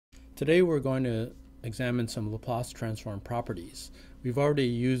Today we're going to examine some Laplace transform properties. We've already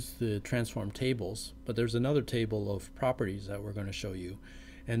used the transform tables, but there's another table of properties that we're going to show you.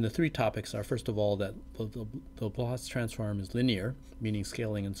 And the three topics are, first of all, that the Laplace transform is linear, meaning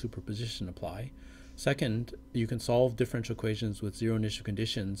scaling and superposition apply. Second, you can solve differential equations with zero initial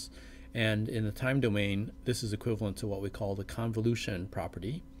conditions, and in the time domain, this is equivalent to what we call the convolution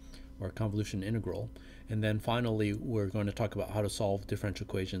property, or convolution integral. And then finally, we're going to talk about how to solve differential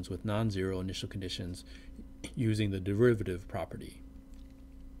equations with non-zero initial conditions using the derivative property.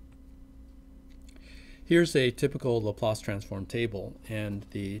 Here's a typical Laplace transform table, and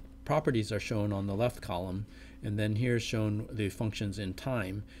the properties are shown on the left column, and then here's shown the functions in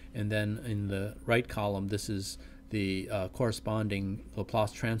time, and then in the right column this is the corresponding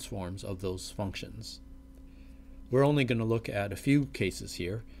Laplace transforms of those functions. We're only going to look at a few cases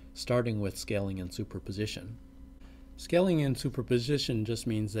here, starting with scaling and superposition. Scaling and superposition just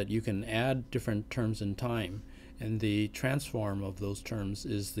means that you can add different terms in time, and the transform of those terms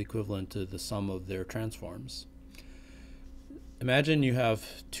is the equivalent to the sum of their transforms. Imagine you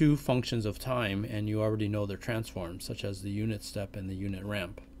have two functions of time and you already know their transforms, such as the unit step and the unit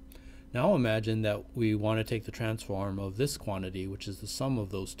ramp. Now imagine that we want to take the transform of this quantity, which is the sum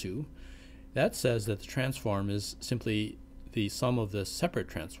of those two. That says that the transform is simply the sum of the separate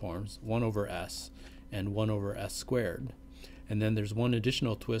transforms, 1 over s and 1 over s squared. And then there's one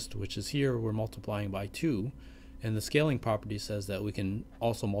additional twist, which is here we're multiplying by 2, and the scaling property says that we can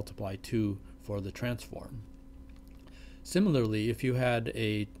also multiply 2 for the transform. Similarly, if you had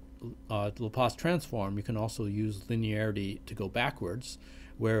a Laplace transform, you can also use linearity to go backwards,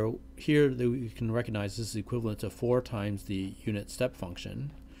 where here we can recognize this is equivalent to 4 times the unit step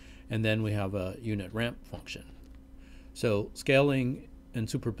function, and then we have a unit ramp function. So scaling and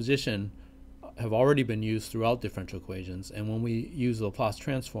superposition have already been used throughout differential equations, and when we use Laplace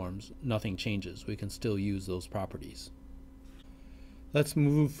transforms, nothing changes. We can still use those properties. Let's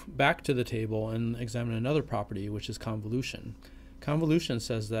move back to the table and examine another property, which is convolution. Convolution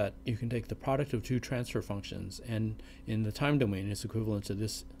says that you can take the product of two transfer functions, and in the time domain it's equivalent to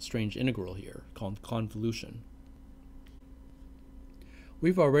this strange integral here called convolution.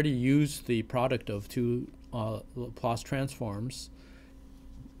 We've already used the product of two Laplace transforms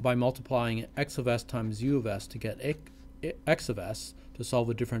by multiplying x of s times u of s to get x of s to solve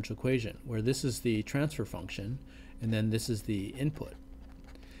a differential equation, where this is the transfer function and then this is the input.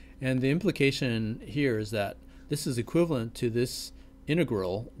 And the implication here is that this is equivalent to this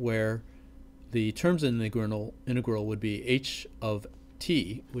integral, where the terms in the integral would be h of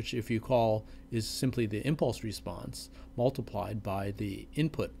t, which if you call is simply the impulse response multiplied by the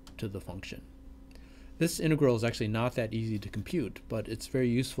input to the function. This integral is actually not that easy to compute, but it's very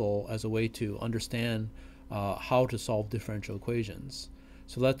useful as a way to understand how to solve differential equations.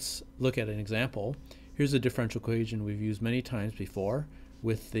 So let's look at an example. Here's a differential equation we've used many times before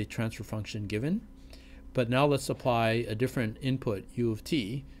with the transfer function given, but now let's apply a different input u of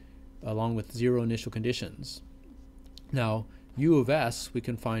t along with zero initial conditions. Now u of s we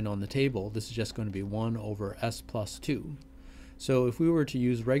can find on the table. This is just going to be 1 over s plus 2. So if we were to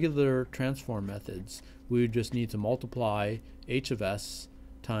use regular transform methods, we would just need to multiply h of s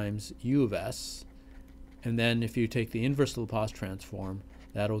times u of s, and then if you take the inverse Laplace transform,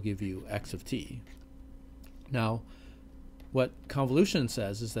 that'll give you x of t. Now, what convolution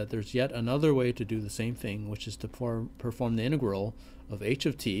says is that there's yet another way to do the same thing, which is to perform the integral of h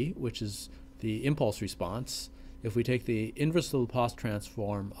of t, which is the impulse response. If we take the inverse Laplace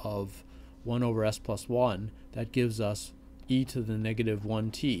transform of 1 over s plus 1, that gives us e to the negative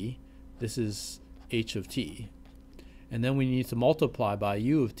 1t. This is h of t. And then we need to multiply by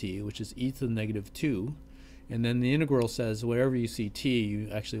u of t, which is e to the negative 2. And then the integral says wherever you see t, you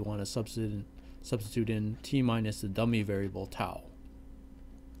actually want to substitute in t minus the dummy variable tau.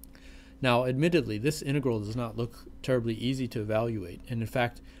 Now, admittedly, this integral does not look terribly easy to evaluate, and in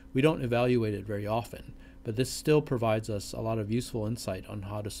fact, we don't evaluate it very often, but this still provides us a lot of useful insight on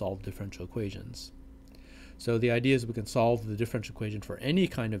how to solve differential equations. So the idea is we can solve the differential equation for any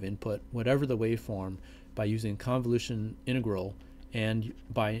kind of input, whatever the waveform, by using convolution integral and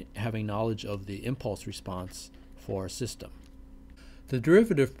by having knowledge of the impulse response for a system. The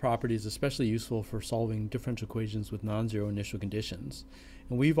derivative property is especially useful for solving differential equations with non-zero initial conditions.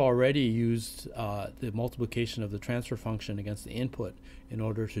 And we've already used the multiplication of the transfer function against the input in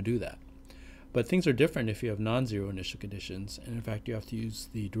order to do that. But things are different if you have non-zero initial conditions, and in fact you have to use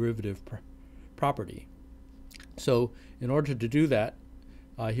the derivative property. So in order to do that,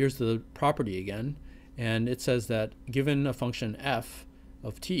 here's the property again, and it says that given a function f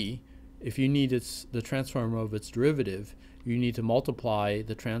of t, if you need the transform of its derivative, you need to multiply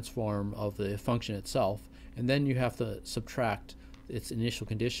the transform of the function itself, and then you have to subtract its initial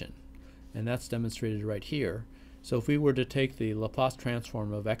condition. And that's demonstrated right here. So if we were to take the Laplace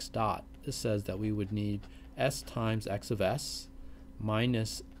transform of x dot, this says that we would need s times x of s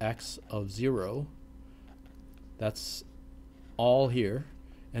minus x of 0. That's all here.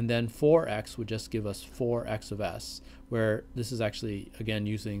 And then 4x would just give us 4x of s, where this is actually, again,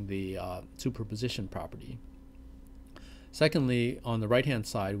 using the superposition property. Secondly, on the right-hand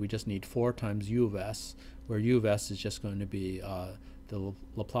side, we just need 4 times u of s, where u of s is just going to be the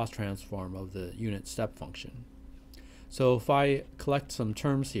Laplace transform of the unit step function. So if I collect some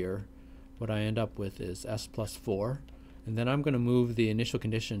terms here, what I end up with is s plus 4, and then I'm going to move the initial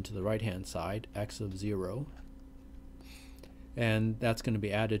condition to the right-hand side, x of 0, and that's going to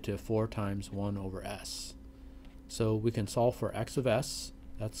be added to 4 times 1 over s. So we can solve for x of s.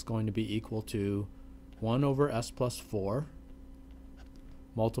 That's going to be equal to 1 over s plus 4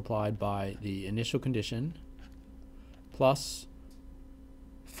 multiplied by the initial condition plus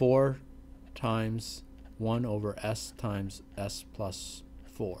 4 times 1 over s times s plus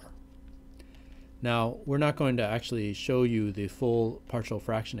 4. Now, we're not going to actually show you the full partial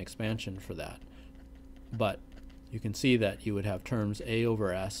fraction expansion for that, but you can see that you would have terms a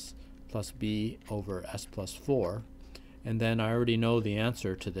over s plus b over s plus 4, and then I already know the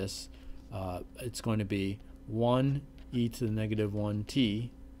answer to this. It's going to be 1 e to the negative 1t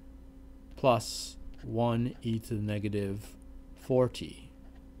plus 1 e to the negative 4t.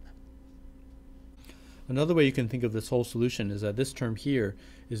 Another way you can think of this whole solution is that this term here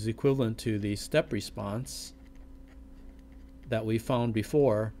is equivalent to the step response that we found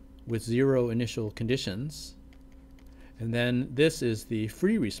before with 0 initial conditions. And then this is the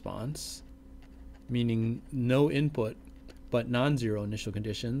free response, meaning no input but non-zero initial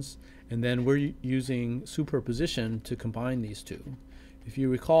conditions. And then we're using superposition to combine these two. If you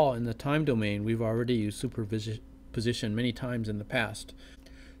recall, in the time domain, we've already used superposition many times in the past.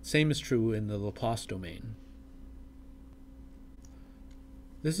 Same is true in the Laplace domain.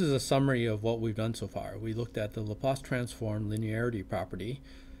 This is a summary of what we've done so far. We looked at the Laplace transform linearity property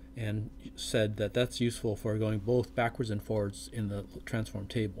and said that that's useful for going both backwards and forwards in the transform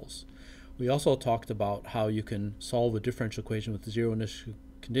tables. We also talked about how you can solve a differential equation with 0 initial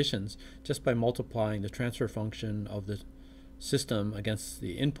conditions just by multiplying the transfer function of the system against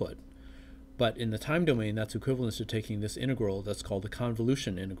the input. But in the time domain, that's equivalent to taking this integral that's called the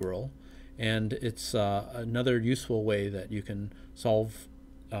convolution integral, and it's another useful way that you can solve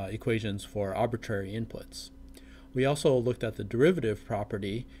equations for arbitrary inputs. We also looked at the derivative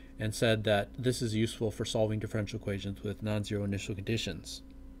property and said that this is useful for solving differential equations with non-zero initial conditions.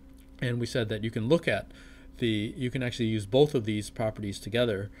 And we said that you can look at you can actually use both of these properties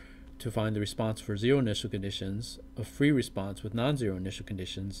together to find the response for 0 initial conditions, a free response with non-zero initial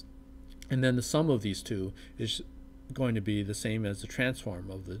conditions, and then the sum of these two is going to be the same as the transform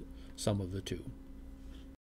of the sum of the two.